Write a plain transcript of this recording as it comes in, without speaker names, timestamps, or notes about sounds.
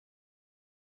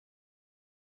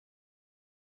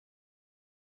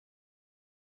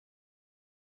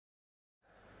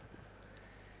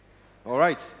All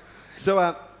right.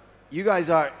 So you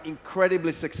guys are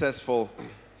incredibly successful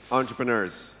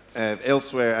entrepreneurs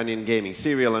elsewhere and in gaming,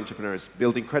 serial entrepreneurs,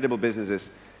 build incredible businesses,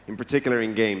 in particular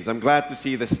in games. I'm glad to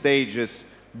see the stage is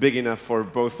big enough for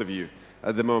both of you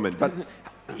at the moment. But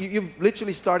you've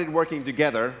literally started working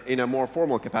together in a more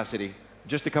formal capacity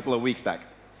just a couple of weeks back.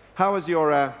 How's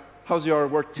your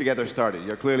work together started?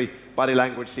 Your clearly body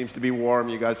language seems to be warm.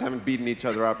 You guys haven't beaten each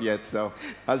other up yet, so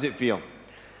how does it feel?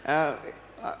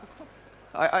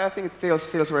 I think it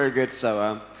feels very good.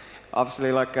 So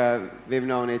obviously, like we've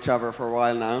known each other for a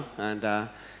while now, and I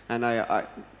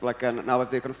now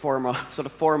that we can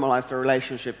formalize the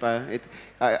relationship,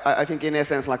 I think in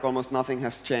essence like almost nothing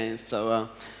has changed. So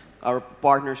our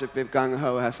partnership with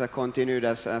GungHo has continued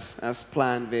as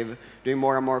planned. We're doing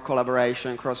more and more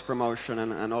collaboration, cross promotion,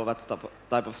 and all that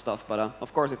type of stuff. But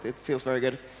of course, it feels very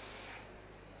good.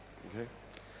 Okay.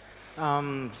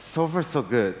 So far, so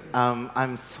good.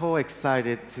 I'm so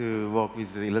excited to work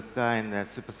with the Ilkka and the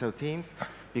Supercell teams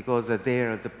because they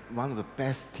are one of the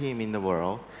best team in the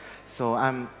world. So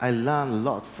I learn a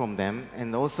lot from them,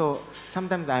 and also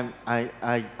sometimes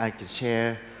I can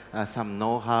share some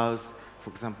know-hows. For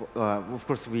example, of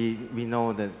course, we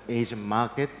know the Asian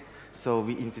market, so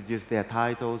we introduce their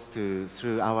titles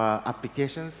through our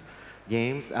applications,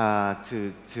 games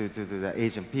to the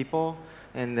Asian people,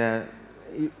 and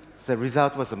the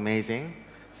result was amazing.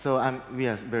 So we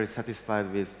are very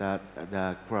satisfied with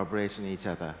the collaboration with each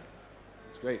other.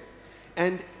 That's great.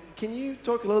 And can you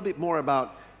talk a little bit more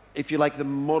about, if you like, the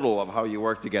model of how you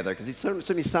work together? Because it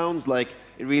certainly sounds like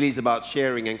it really is about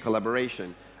sharing and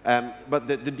collaboration. But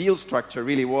the deal structure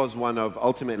really was one of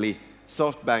ultimately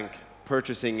SoftBank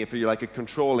purchasing, if you like, a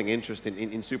controlling interest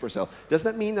in Supercell. Does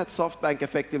that mean that SoftBank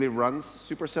effectively runs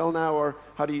Supercell now, or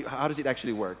how does it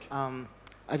actually work?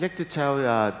 I'd like to tell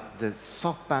the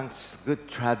SoftBank's good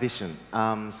tradition.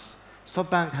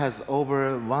 SoftBank has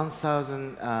over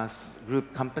 1,000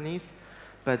 group companies,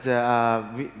 but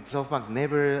SoftBank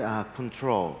never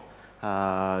control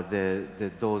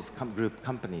those group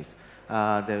companies.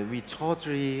 We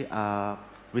totally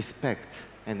respect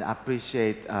and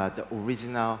appreciate the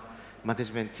original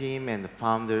management team and the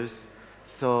founders.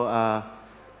 So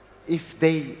if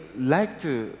they like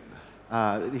to,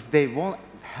 if they want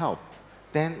help,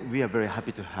 then we are very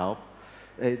happy to help.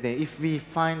 If we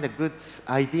find a good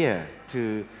idea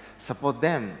to support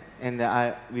them, and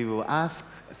we will ask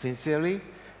sincerely,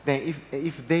 then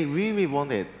if they really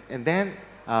want it, and then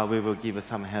we will give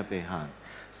some helping hand.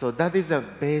 So that is a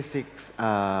basic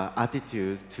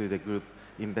attitude to the group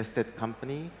invested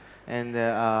company, and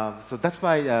so that's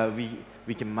why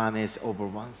we can manage over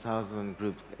 1,000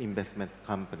 group investment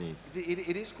companies.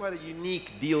 It is quite a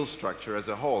unique deal structure as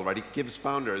a whole, right? It gives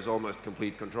founders almost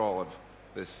complete control of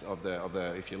this,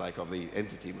 if you like, of the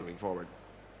entity moving forward.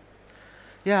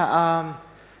 Yeah,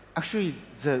 actually,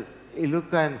 the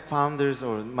Ilkka and founders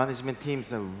or management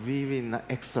teams are really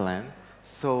excellent.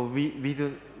 So we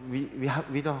don't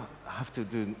have to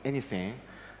do anything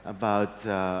about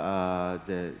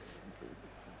the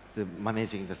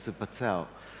managing the Supercell.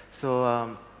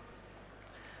 So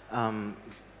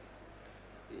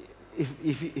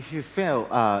if you feel,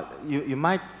 you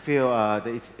might feel that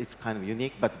it's kind of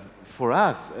unique, but for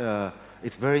us,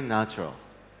 it's very natural.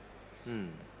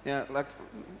 Yeah,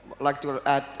 like to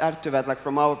add to that, like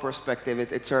from our perspective,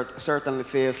 it certainly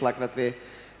feels like that the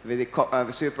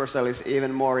Supercell is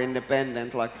even more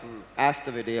independent, like after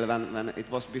the deal than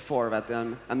it was before that,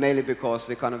 and mainly because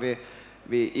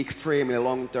we extremely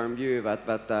long-term view that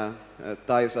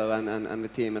Taizo and the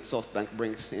team at SoftBank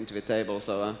brings into the table.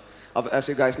 So as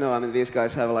you guys know, I mean, these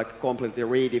guys have like completely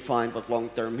redefined what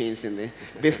long-term means in the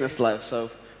business life. So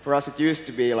for us, it used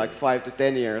to be like 5 to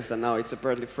 10 years, and now it's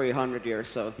apparently 300 years.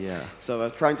 So yeah. So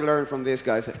trying to learn from these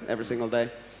guys every single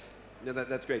day. Yeah,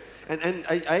 that's great. And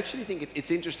I actually think it's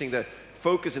interesting that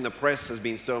focus in the press has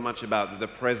been so much about the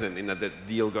present, in that the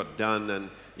deal got done and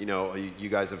you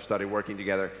guys have started working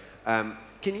together.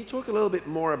 Can you talk a little bit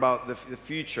more about the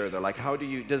future, though? Like,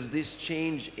 does this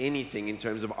change anything in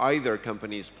terms of either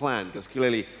company's plan? Because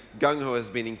clearly, GungHo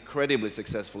has been incredibly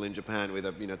successful in Japan with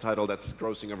a title that's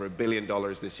grossing over $1 billion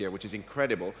this year, which is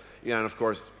incredible. And of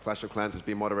course, Clash of Clans has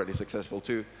been moderately successful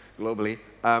too, globally.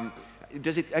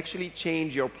 Does it actually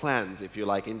change your plans, if you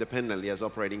like, independently as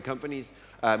operating companies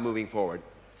moving forward?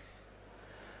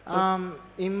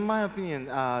 In my opinion,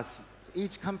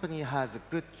 each company has a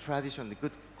good tradition, a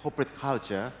good corporate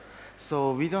culture,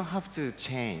 so we don't have to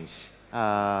change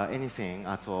anything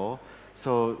at all.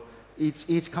 So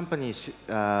each company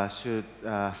should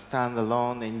stand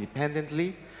alone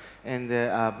independently, and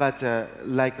but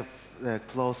like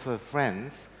closer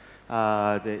friends,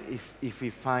 if we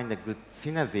find a good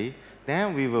synergy,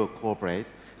 then we will cooperate.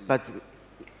 But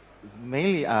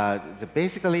mainly,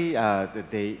 basically,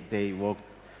 they work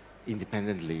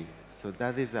independently. So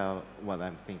that is what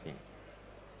I'm thinking.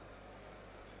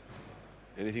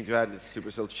 Anything to add? Has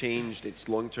Supercell changed its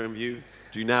long-term view?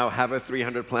 Do you now have a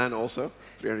 300 plan also?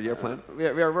 300-year plan? We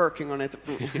are working on it.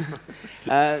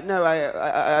 No,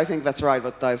 I think that's right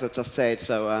what Taizo just said.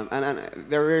 So, and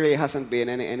there really hasn't been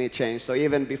any change. So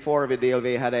even before the deal,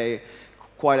 we had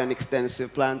quite an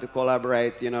extensive plan to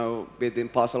collaborate, between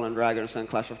Puzzle and Dragons and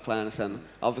Clash of Clans, and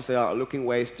obviously are looking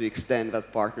ways to extend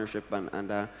that partnership.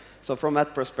 And so from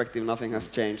that perspective, nothing has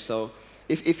changed. So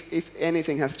if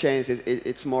anything has changed,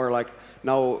 it's more like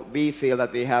now we feel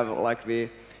that we have like the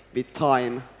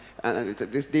time, and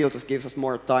this deal just gives us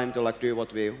more time to do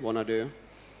what we want to do.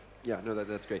 Yeah, no,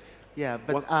 that's great. Yeah,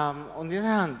 but on the other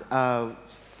hand,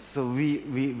 so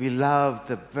we love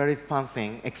the very fun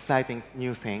thing, exciting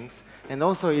new things, and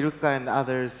also Ilkka and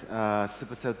others,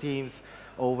 Supercell teams,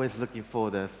 always looking for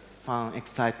the fun,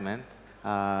 excitement.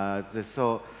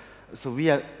 So we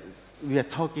are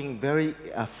talking very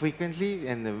frequently,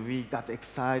 and we got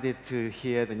excited to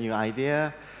hear the new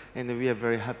idea, and we are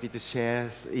very happy to share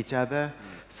each other.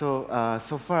 So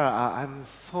so far, I'm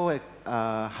so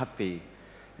happy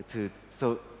to.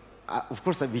 So of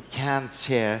course, we can't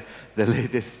share the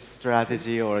latest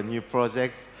strategy or new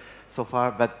projects so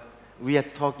far, but we are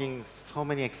talking so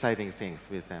many exciting things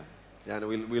with them. Yeah, no,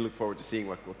 we look forward to seeing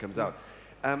what comes out.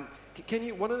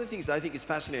 One of the things that I think is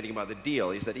fascinating about the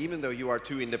deal is that even though you are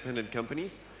two independent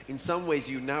companies, in some ways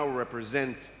you now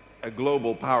represent a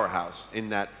global powerhouse in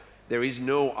that there is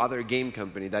no other game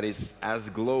company that is as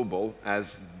global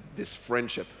as this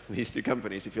friendship, these two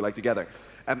companies, if you like, together.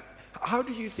 How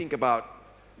do you think about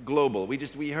global?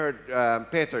 We heard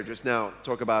Peter just now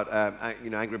talk about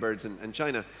Angry Birds and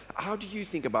China. How do you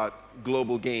think about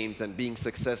global games and being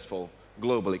successful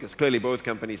globally? Because clearly both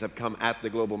companies have come at the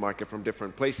global market from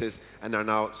different places and are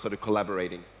now sort of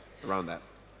collaborating around that.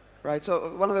 Right,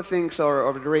 so one of the things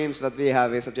or the dreams that we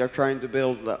have is that we are trying to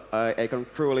build a kind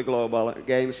of truly global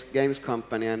games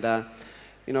company. And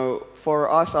for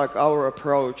us, our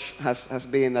approach has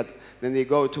been that when we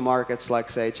go to markets like,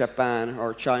 say, Japan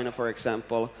or China, for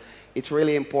example, it's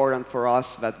really important for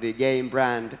us that the game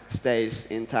brand stays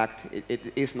intact.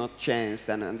 It is not changed,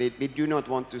 and we do not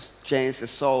want to change the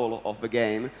soul of the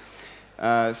game.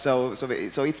 So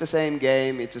it's the same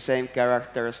game, it's the same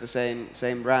characters, the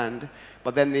same brand,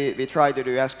 but then we try to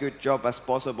do as good job as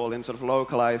possible in sort of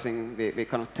localizing the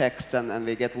kind of text, and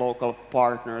we get local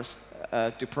partners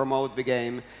to promote the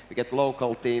game. We get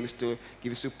local teams to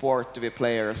give support to the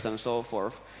players and so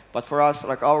forth. But for us,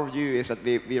 our view is that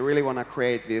we really want to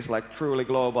create these truly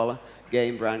global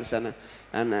game brands, and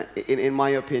in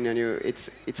my opinion, it's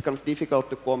kind of difficult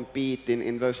to compete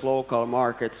in those local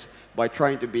markets by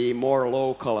trying to be more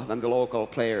local than the local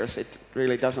players. It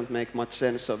really doesn't make much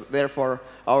sense. So therefore,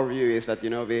 our view is that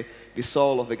the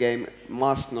soul of the game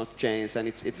must not change, and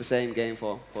it's the same game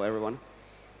for everyone.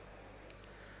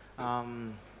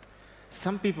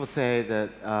 Some people say that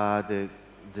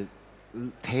the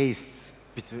tastes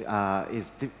between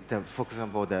for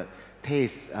example, the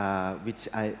tastes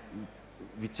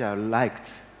which are liked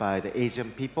by the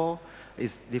Asian people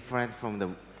is different from the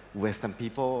Western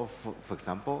people, for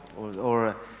example,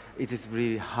 or it is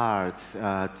really hard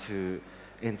to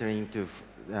enter into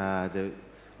the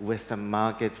Western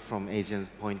market from Asians'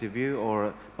 point of view,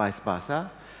 or vice versa.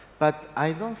 But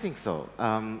I don't think so.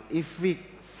 If we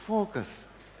focus,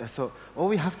 so all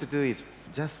we have to do is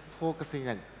just focus on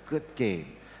a good game,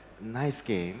 nice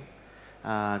game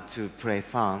to play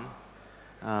fun.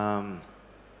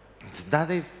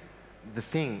 That is the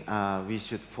thing we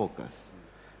should focus.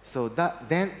 So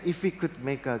then if we could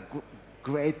make a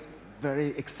great, very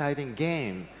exciting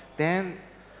game, then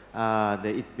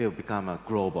it will become a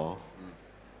global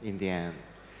in the end.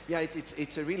 Yeah,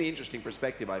 it's a really interesting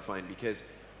perspective, I find, because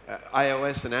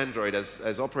iOS and Android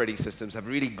as operating systems have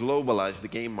really globalized the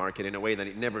game market in a way that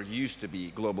it never used to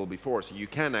be global before. So you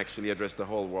can actually address the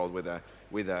whole world with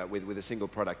a single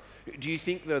product. Do you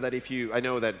think, though, that I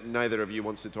know that neither of you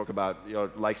wants to talk about,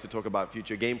 likes to talk about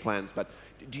future game plans, but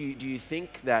do you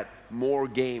think that more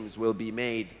games will be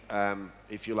made,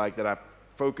 if you like, that are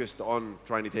focused on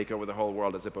trying to take over the whole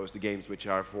world as opposed to games which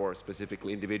are for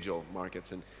specifically individual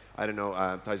markets? And I don't know,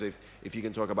 Taizo, if you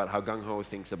can talk about how GungHo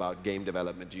thinks about game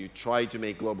development. Do you try to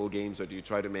make global games, or do you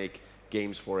try to make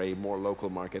games for a more local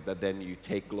market that then you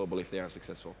take global if they are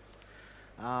successful?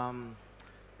 One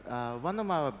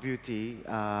of our beauty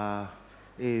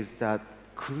is that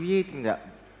creating that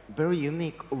very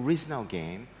unique original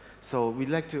game. So we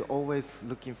like to always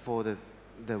looking for the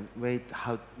the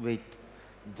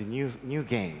new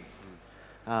games,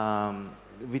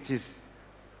 which is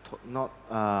not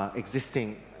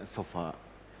existing so far.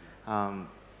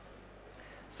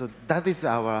 So that is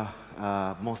our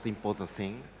most important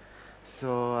thing.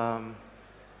 So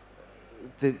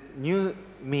the new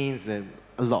means a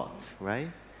lot, right?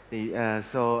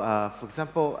 For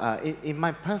example, in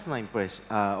my personal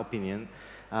opinion,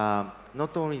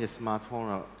 not only the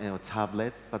smartphone or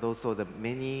tablets, but also the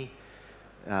many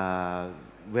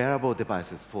wearable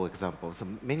devices, for example. So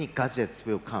many gadgets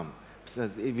will come,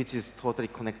 which is totally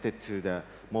connected to the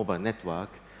mobile network.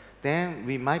 Then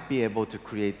we might be able to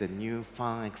create a new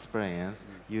fun experience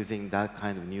using that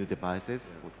kind of new devices,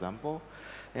 for example.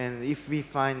 And if we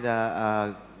find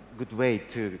a good way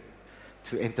to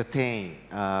entertain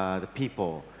the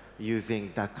people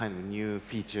using that kind of new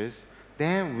features,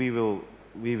 then we will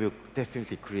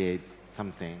definitely create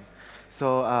something.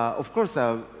 So of course,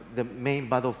 the main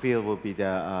battlefield will be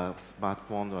the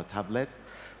smartphone or tablets.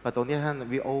 But on the other hand,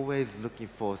 we're always looking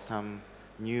for some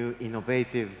new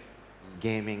innovative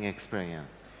gaming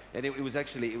experience. And it was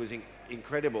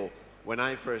incredible when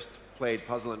I first played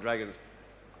Puzzle and Dragons.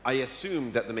 I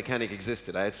assumed that the mechanic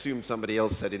existed. I assumed somebody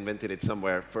else had invented it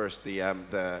somewhere first, the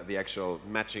actual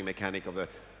matching mechanic of the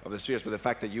spheres. But the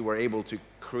fact that you were able to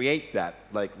create that,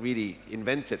 like really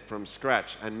invent it from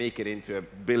scratch and make it into a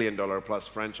 $1 billion plus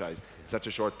franchise in such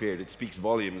a short period, it speaks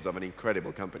volumes of an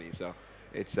incredible company. So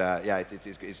it's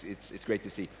it's great to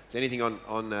see. Is there anything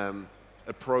on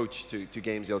approach to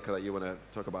games, Ilkka, that you want to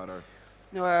talk about? Or?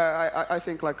 No, I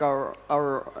think like our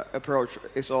approach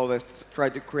is always to try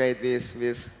to create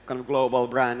these kind of global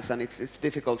brands, and it's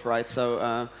difficult, right?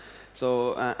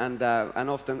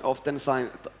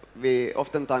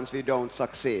 Oftentimes we don't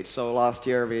succeed. So last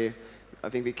year I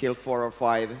think we killed 4 or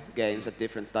 5 games at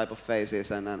different type of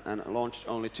phases and launched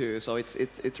only 2. So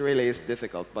it really is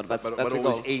difficult. But that's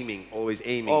always aiming for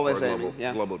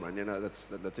a global brand. You know,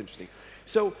 that's interesting.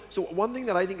 So one thing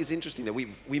that I think is interesting, that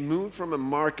we moved from a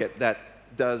market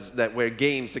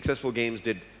where successful games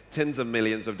did tens of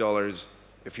millions of dollars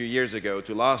a few years ago,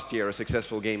 to last year a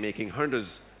successful game making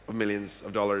hundreds of millions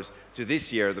of dollars, to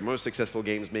this year the most successful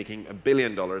games making $1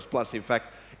 billion plus. In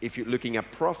fact, if you're looking at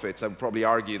profits, I would probably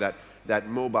argue that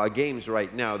mobile games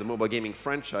right now, the mobile gaming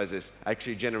franchises,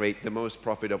 actually generate the most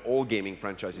profit of all gaming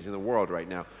franchises in the world right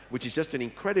now, which is just an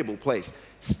incredible place.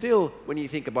 Still, when you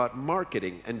think about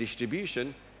marketing and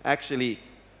distribution, actually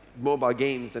mobile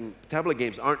games and tablet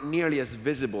games aren't nearly as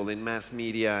visible in mass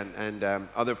media and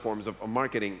other forms of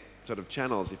marketing sort of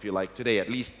channels, if you like, today, at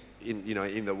least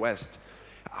in the West.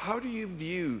 How do you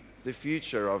view the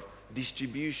future of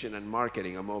distribution and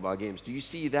marketing of mobile games? Do you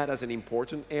see that as an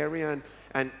important area?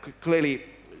 And clearly,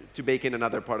 to bake in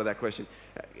another part of that question,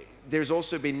 there's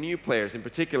also been new players, in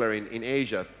particular in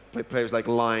Asia, players like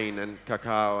Line and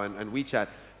Kakao and WeChat,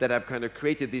 that have kind of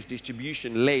created these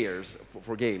distribution layers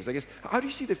for games. I guess, how do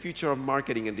you see the future of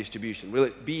marketing and distribution? Will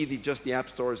it be just the app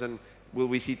stores, and will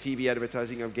we see TV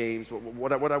advertising of games?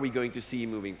 What are we going to see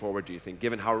moving forward, do you think,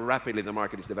 given how rapidly the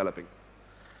market is developing?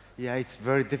 Yeah, it's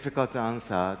very difficult to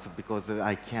answer because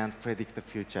I can't predict the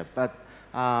future. But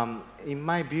in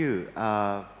my view,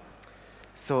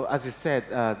 so as you said,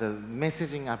 the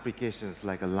messaging applications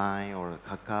like a Line or a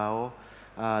Kakao,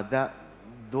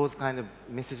 those kind of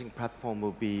messaging platform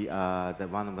will be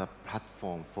one of the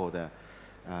platform for the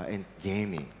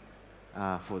gaming,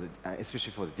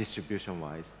 especially for the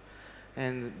distribution-wise.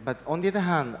 But on the other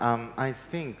hand, I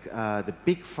think the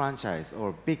big franchise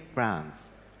or big brands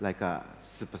like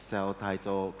Supercell,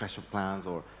 Taizo, Clash of Clans,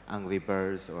 or Angry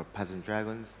Birds, or Puzzle and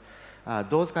Dragons,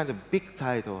 those kind of big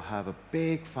titles have a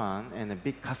big fan and a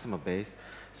big customer base.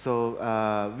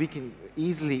 So we can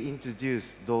easily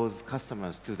introduce those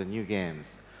customers to the new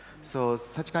games. So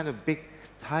such kind of big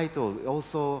title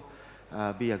also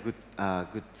be a good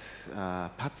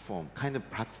platform,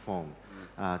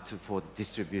 for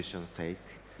distribution sake.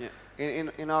 Yeah.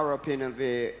 In our opinion,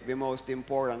 the most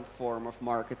important form of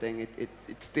marketing, it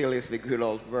still is the good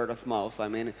old word of mouth. I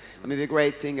mean, the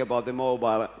great thing about the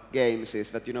mobile games is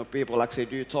that people actually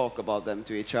do talk about them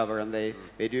to each other, and they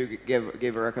do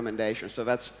give recommendations. So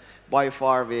that's by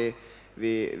far the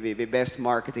best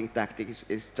marketing tactic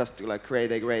is just to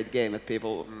create a great game that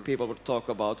people would talk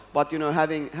about. But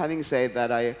having said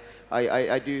that,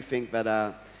 I do think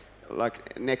that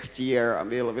next year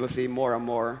we'll see more and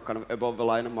more kind of above the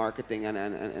line of marketing,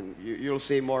 and you'll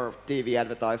see more TV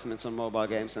advertisements on mobile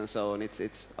games and so on.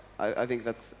 I think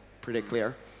that's pretty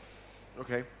clear.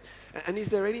 Okay. And is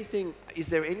there anything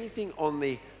on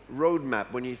the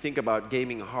roadmap when you think about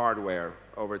gaming hardware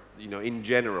in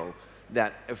general,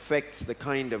 that affects the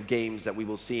kind of games that we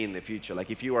will see in the future?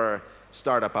 Like if you are a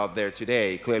startup out there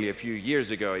today, clearly a few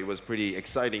years ago it was pretty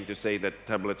exciting to say that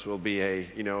tablets will be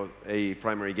a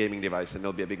primary gaming device and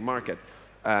there'll be a big market.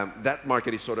 That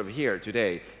market is sort of here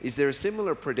today. Is there a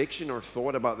similar prediction or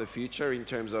thought about the future in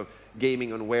terms of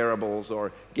gaming on wearables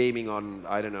or gaming on,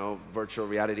 I don't know, virtual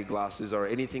reality glasses or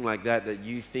anything like that that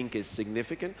you think is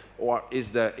significant? Or is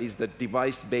the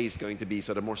device base going to be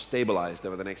sort of more stabilized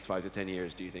over the next 5 to 10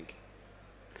 years, do you think?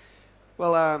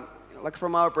 Well, like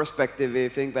from our perspective, we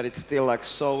think that it's still like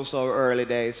so early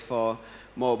days for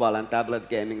mobile and tablet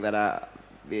gaming that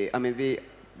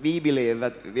we believe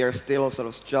that we are still sort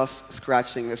of just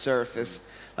scratching the surface,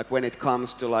 like when it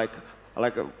comes to like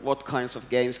what kinds of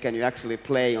games can you actually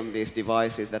play on these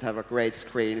devices that have a great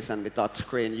screens and the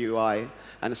touchscreen UI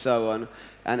and so on.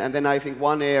 And then I think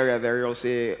one area where you'll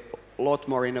see a lot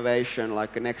more innovation,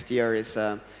 like next year, is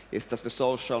just the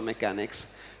social mechanics.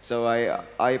 So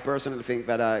I personally think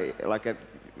that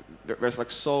there's like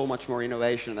so much more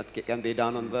innovation that can be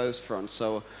done on those fronts.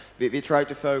 So we try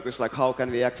to focus like how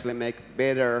can we actually make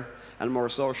better and more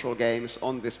social games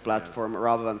on this platform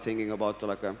rather than thinking about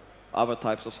other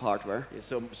types of hardware. Yeah,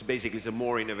 so basically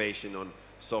more innovation on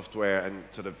software and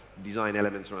sort of design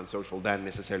elements around social than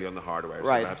necessarily on the hardware.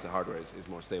 Right. So perhaps the hardware is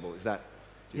more stable. Is that?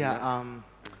 Yeah,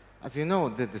 as you know,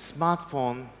 the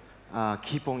smartphone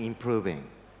keep on improving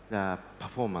the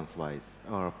performance-wise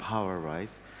or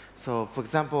power-wise. So, for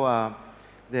example,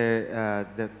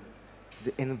 the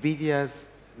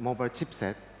NVIDIA's mobile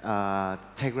chipset,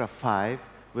 Tegra 5,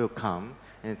 will come.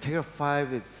 And Tegra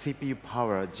 5, its CPU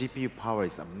power, GPU power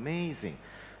is amazing.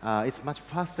 It's much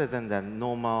faster than the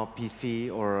normal PC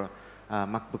or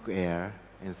MacBook Air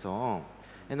and so on.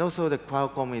 And also, the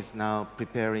Qualcomm is now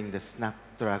preparing the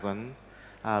Snapdragon,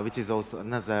 which is also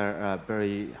another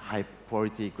very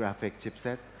high-quality graphic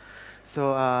chipset.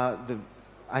 So I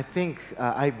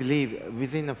believe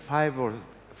within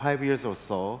 5 years or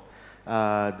so,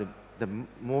 the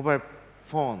mobile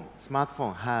phone,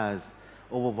 smartphone has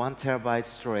over 1 terabyte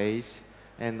storage,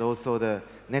 and also the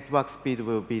network speed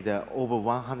will be over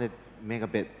 100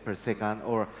 megabit per second,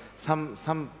 or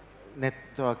some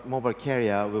network mobile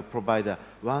carrier will provide a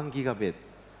 1 gigabit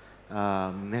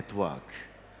network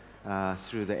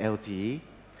through the LTE.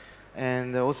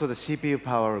 And also the CPU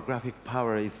power, graphic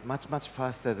power is much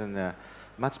faster than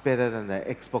much better than the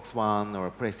Xbox One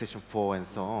or PlayStation 4 and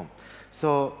so on.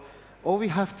 So all we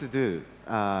have to do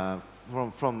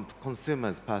from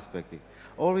consumers' perspective,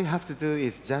 all we have to do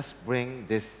is just bring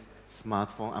this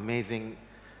smartphone, amazing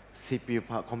CPU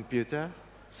computer,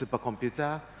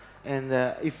 supercomputer, and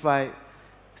if I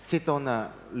sit on a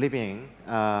living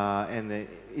and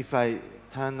if I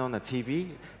turn on a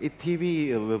TV,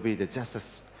 TV will be just a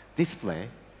display.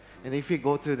 And if you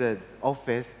go to the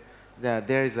office,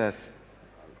 there is a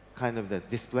kind of the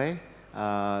display,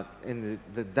 and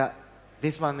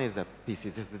this one is a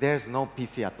PC. There's no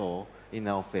PC at all in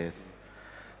the office.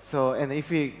 So, and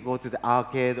if we go to the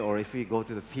arcade, or if we go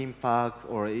to the theme park,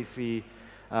 or if we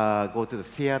go to the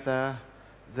theater,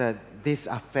 this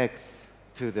affects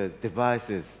to the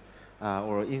devices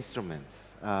or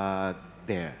instruments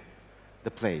there,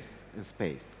 the place and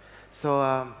space. So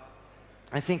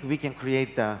I think we can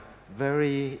create a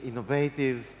very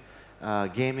innovative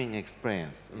gaming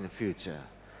experience in the future.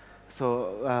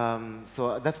 So,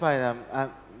 so that's why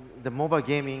the mobile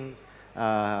gaming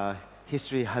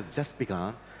history has just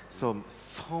begun.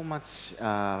 So much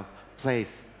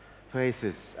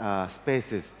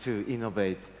spaces to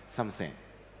innovate something.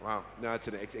 Wow, no, it's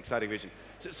an exciting vision.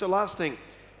 So last thing,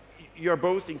 you're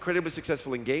both incredibly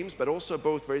successful in games, but also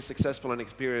both very successful and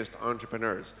experienced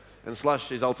entrepreneurs. And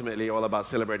Slush is ultimately all about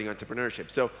celebrating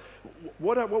entrepreneurship. So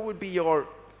what would be your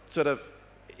sort of,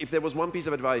 if there was one piece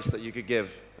of advice that you could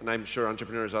give, and I'm sure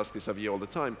entrepreneurs ask this of you all the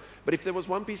time, but if there was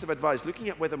one piece of advice, looking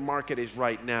at where the market is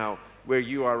right now, where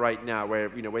you are right now,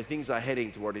 where things are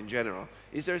heading toward in general,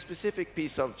 is there a specific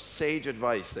piece of sage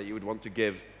advice that you would want to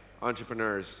give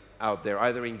entrepreneurs out there,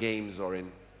 either in games or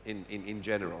in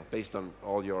general, based on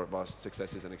all your vast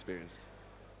successes and experience?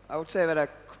 I would say that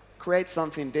create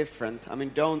something different. I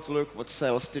mean, don't look what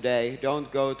sells today.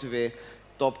 Don't go to the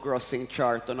top grossing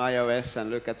chart on iOS and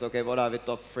look at, okay, what are the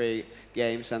top 3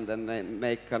 games, and then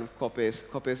make kind of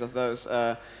copies of those.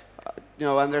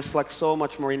 And there's like so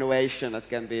much more innovation that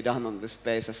can be done on this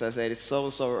space. As I said, it's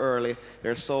so early.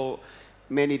 There's so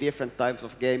many different types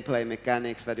of gameplay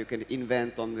mechanics that you can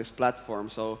invent on this platform.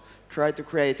 So try to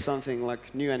create something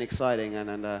like new and exciting,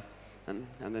 and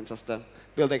then just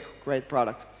build a great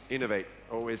product. Innovate,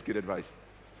 always good advice.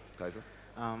 Taizo?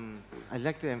 I'd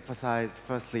like to emphasize,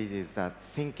 firstly, is that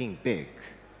thinking big.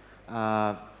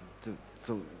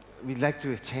 so we like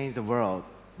to change the world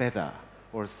better,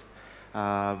 or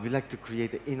we like to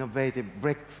create an innovative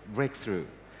breakthrough.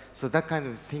 So that kind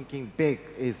of thinking big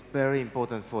is very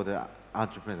important for the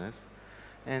entrepreneurs.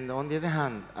 And on the other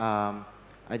hand,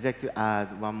 I'd like to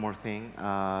add one more thing.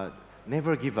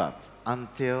 Never give up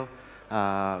until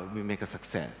we make a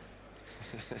success.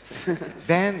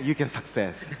 Then you can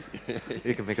success.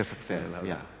 You can make a success.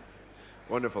 Yeah.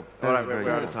 Wonderful. All right, we're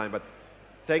out of time, but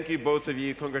thank you, both of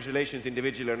you. Congratulations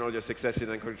individually on all your successes,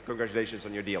 and congratulations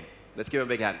on your deal. Let's give them a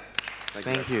big hand.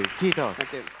 Thank you. Kiitos.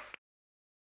 Thank you.